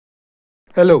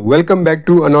Hello, welcome back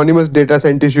to Anonymous Data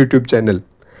Scientist YouTube channel.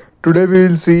 Today we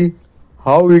will see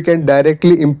how we can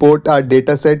directly import our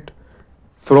dataset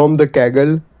from the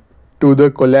Kaggle to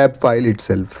the Colab file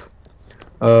itself.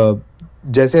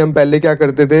 जैसे हम पहले क्या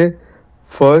करते थे,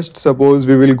 first suppose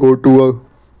we will go to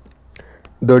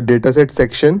the dataset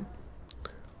section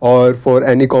or for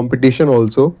any competition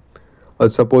also,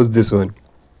 suppose this one,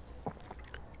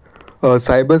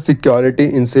 cyber security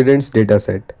incidents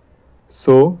dataset.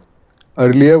 So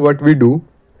earlier what we do,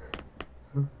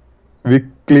 we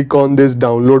click on this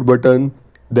download button,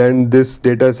 then this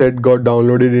dataset got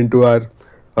downloaded into our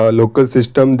local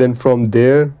system. Then from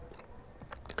there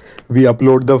we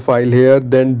upload the file here,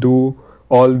 then do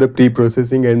all the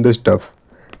pre-processing and the stuff.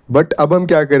 But अब हम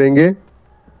क्या करेंगे,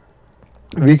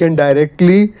 we can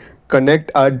directly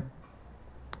connect our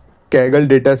Kaggle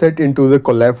dataset into the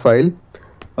Colab file.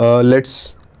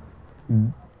 Let's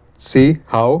see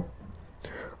how.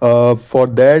 For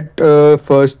that,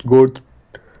 first go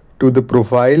to the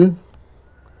profile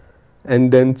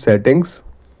and then settings.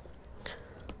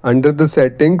 Under the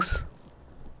settings,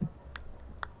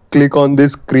 click on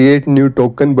this create new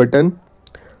token button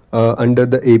under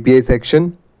the API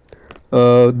section.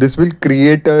 This will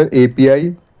create an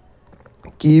API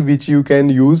key which you can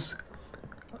use.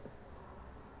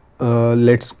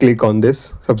 Let's click on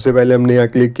this. सबसे पहले हमने यहाँ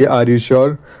click किया are you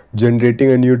sure generating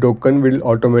a new token will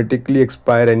automatically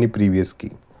expire any previous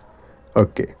key.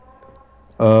 Okay.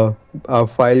 Our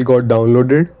file got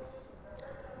downloaded.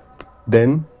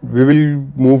 Then we will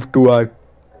move to our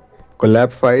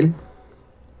Colab file.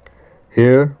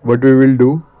 Here what we will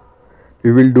do,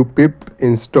 we will do pip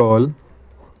install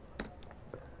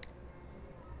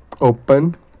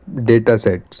open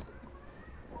datasets.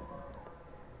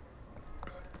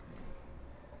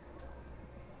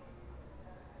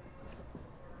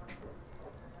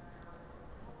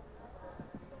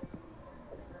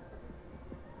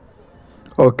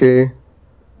 Okay,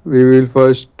 we will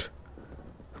first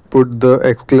put the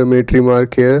exclamatory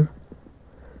mark here,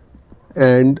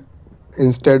 and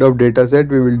instead of dataset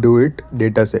we will do it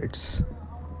datasets.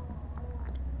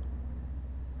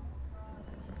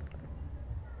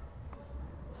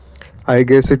 I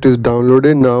guess it is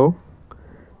downloaded now.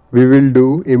 We will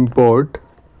do import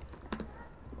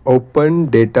open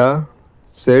data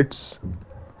sets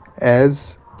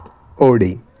as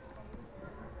OD.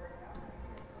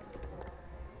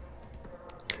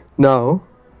 Now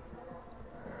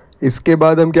इसके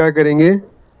बाद हम क्या करेंगे,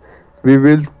 we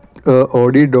will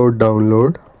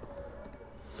od.download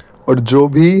और जो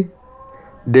भी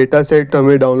data set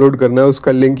हमें download करना है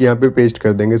उसका लिंक यहाँ पे पेस्ट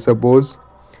कर देंगे. Suppose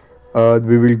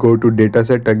we will go to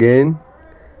dataset again.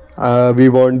 We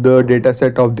want the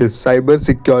dataset of this cyber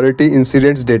security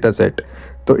incidents dataset.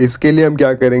 तो इसके लिए हम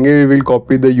क्या करेंगे, we will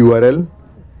copy the URL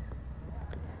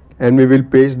and we will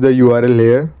paste the URL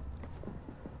here,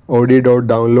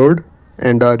 od.download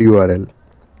and our URL.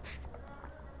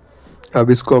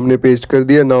 अब इसको हमने paste कर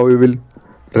दिया. Now we will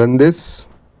run this.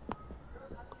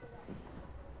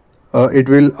 It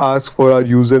will ask for our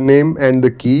username and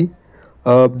the key.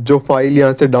 जो file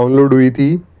यहाँ से download हुई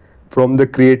थी from the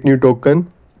create new token,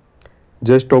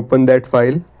 just open that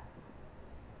file.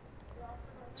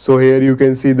 So here you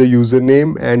can see the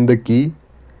username and the key.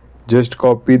 Just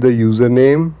copy the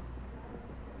username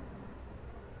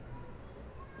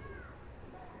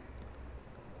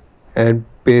and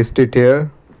paste it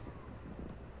here.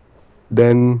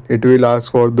 Then it will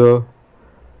ask for the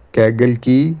Kaggle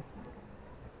key.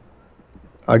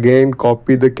 Again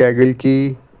copy the Kaggle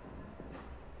key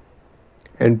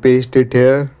and paste it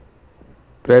here.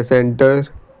 Press enter.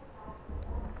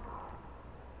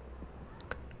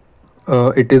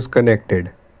 It is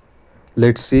connected.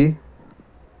 Let's see.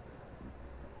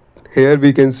 Here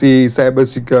we can see cyber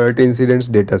security incidents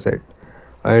dataset,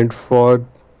 and for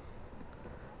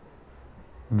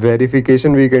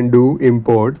verification we can do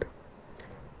import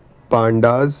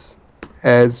pandas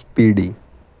as PD.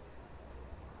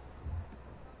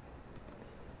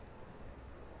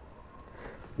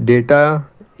 Data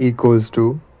equals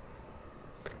to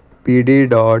pd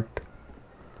dot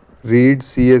read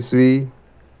CSV,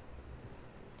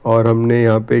 और हमने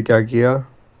यहाँ पे क्या किया,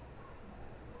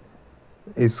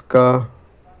 इसका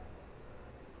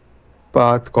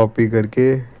path copy करके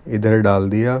इधर डाल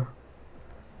दिया.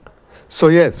 सो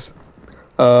यस,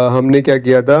 हमने क्या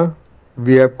किया था,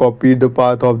 we have copied the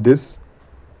path of this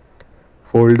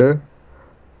folder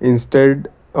instead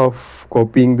of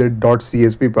copying the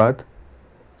 .csv path.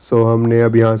 So हमने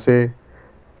अब यहाँ से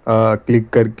क्लिक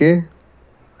करके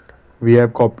we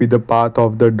have copied the path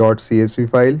of the .csv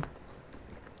file,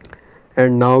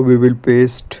 and now we will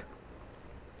paste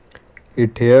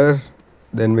it here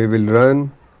then we will run.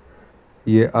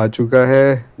 ये आ चुका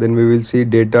है. Then we will see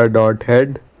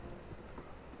data.head.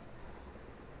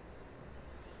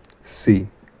 See,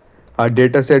 our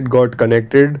dataset got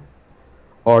connected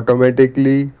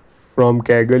automatically from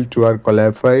Kaggle to our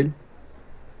Colab file.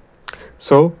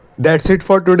 So that's it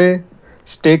for today.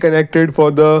 Stay connected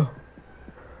for the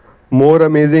more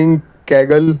amazing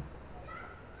Kaggle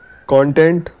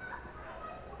content.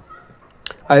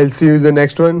 I'll see you in the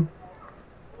next one.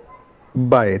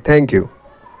 Bye. Thank you.